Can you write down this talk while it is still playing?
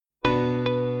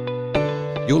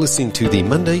You're listening to the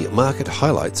Monday Market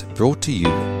Highlights brought to you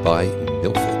by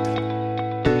Milford.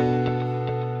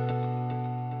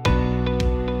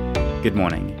 Good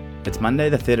morning. It's Monday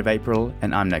the 3rd of April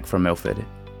and I'm Nick from Milford.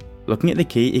 Looking at the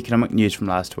key economic news from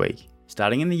last week,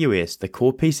 starting in the US, the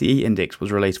core PCE index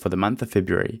was released for the month of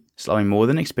February, slowing more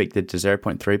than expected to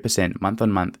 0.3%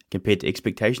 month-on-month compared to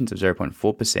expectations of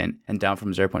 0.4% and down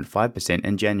from 0.5%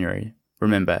 in January.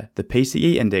 Remember, the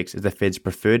PCE index is the Fed's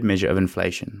preferred measure of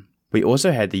inflation. We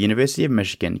also had the University of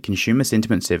Michigan Consumer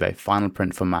Sentiment Survey final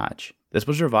print for March. This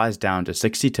was revised down to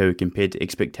 62 compared to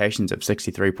expectations of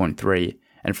 63.3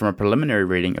 and from a preliminary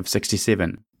reading of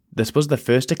 67. This was the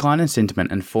first decline in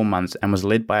sentiment in 4 months and was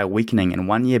led by a weakening in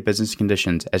one-year business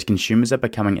conditions as consumers are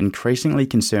becoming increasingly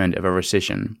concerned of a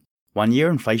recession. One-year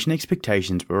inflation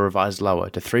expectations were revised lower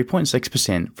to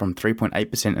 3.6% from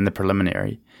 3.8% in the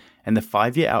preliminary, and the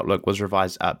 5-year outlook was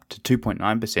revised up to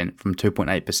 2.9% from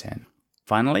 2.8%.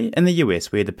 Finally, in the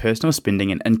US, we had the personal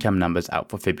spending and income numbers out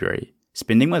for February.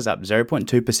 Spending was up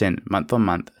 0.2%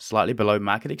 month-on-month, slightly below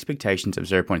market expectations of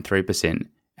 0.3%,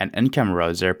 and income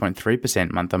rose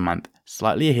 0.3% month-on-month,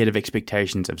 slightly ahead of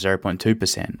expectations of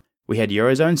 0.2%. We had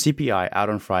Eurozone CPI out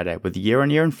on Friday with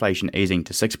year-on-year inflation easing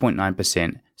to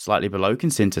 6.9%, slightly below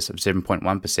consensus of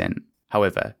 7.1%.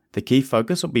 However, the key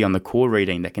focus will be on the core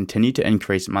reading that continued to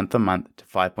increase month-on-month to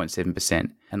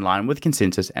 5.7%, in line with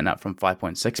consensus and up from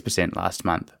 5.6% last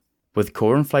month. With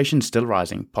core inflation still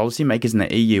rising, policymakers in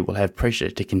the EU will have pressure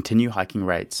to continue hiking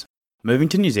rates. Moving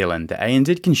to New Zealand, the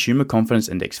ANZ Consumer Confidence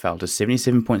Index fell to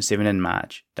 77.7 in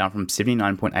March, down from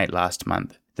 79.8 last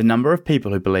month. The number of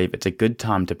people who believe it's a good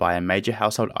time to buy a major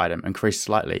household item increased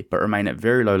slightly but remain at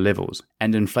very low levels,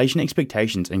 and inflation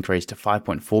expectations increased to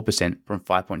 5.4% from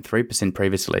 5.3%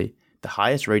 previously, the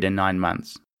highest read in 9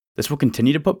 months. This will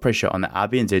continue to put pressure on the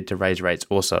RBNZ to raise rates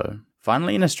also.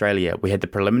 Finally, in Australia, we had the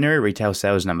preliminary retail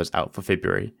sales numbers out for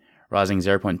February, rising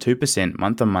 0.2%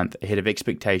 month-on-month ahead of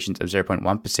expectations of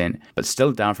 0.1%, but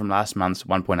still down from last month's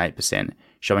 1.8%,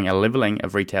 showing a levelling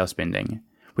of retail spending.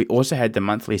 We also had the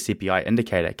monthly CPI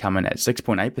indicator come in at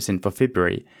 6.8% for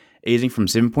February, easing from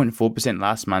 7.4%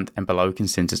 last month and below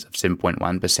consensus of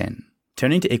 7.1%.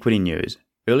 Turning to equity news,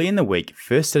 early in the week,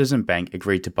 First Citizen Bank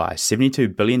agreed to buy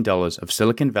 $72 billion of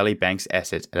Silicon Valley Bank's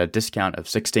assets at a discount of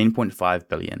 $16.5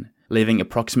 billion, leaving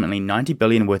approximately $90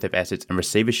 billion worth of assets in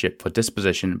receivership for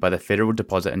disposition by the Federal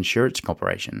Deposit Insurance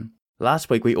Corporation.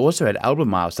 Last week, we also had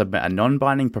Albemarle submit a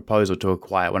non-binding proposal to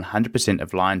acquire 100%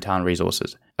 of Liontown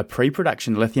Resources, a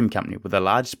pre-production lithium company with a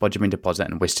large spodumene deposit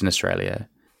in Western Australia.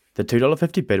 The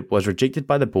 $2.50 bid was rejected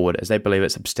by the board as they believe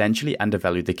it substantially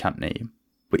undervalued the company.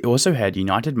 We also had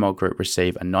United Malt Group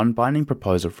receive a non-binding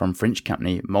proposal from French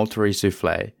company Malterie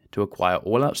Soufflé to acquire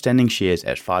all outstanding shares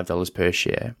at $5 per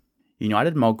share.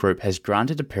 United Malt Group has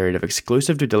granted a period of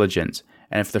exclusive due diligence,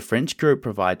 and if the French group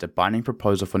provides a binding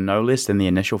proposal for no less than the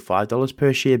initial $5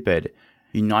 per share bid,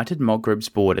 United Malt Group's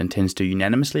board intends to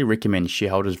unanimously recommend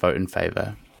shareholders vote in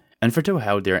favour. Infratil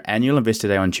held their annual Investor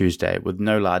Day on Tuesday with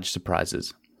no large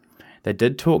surprises. They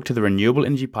did talk to the renewable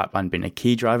energy pipeline being a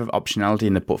key driver of optionality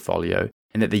in the portfolio,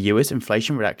 and that the US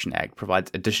Inflation Reduction Act provides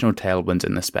additional tailwinds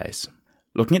in the space.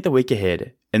 Looking at the week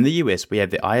ahead, in the US we have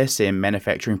the ISM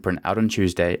manufacturing print out on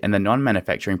Tuesday and the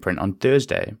non-manufacturing print on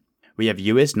Thursday. We have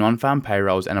US non-farm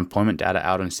payrolls and employment data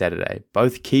out on Saturday,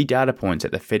 both key data points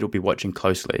that the Fed will be watching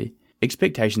closely.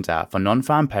 Expectations are for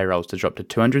non-farm payrolls to drop to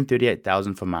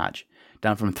 238,000 for March,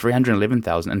 down from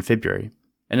 311,000 in February.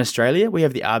 In Australia, we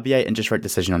have the RBA interest rate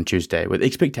decision on Tuesday, with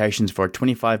expectations for a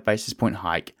 25 basis point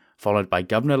hike, followed by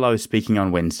Governor Lowe speaking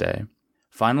on Wednesday.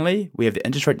 Finally, we have the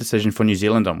interest rate decision for New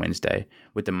Zealand on Wednesday,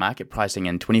 with the market pricing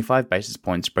in 25 basis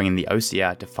points bringing the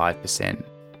OCR to 5%.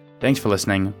 Thanks for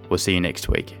listening. We'll see you next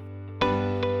week.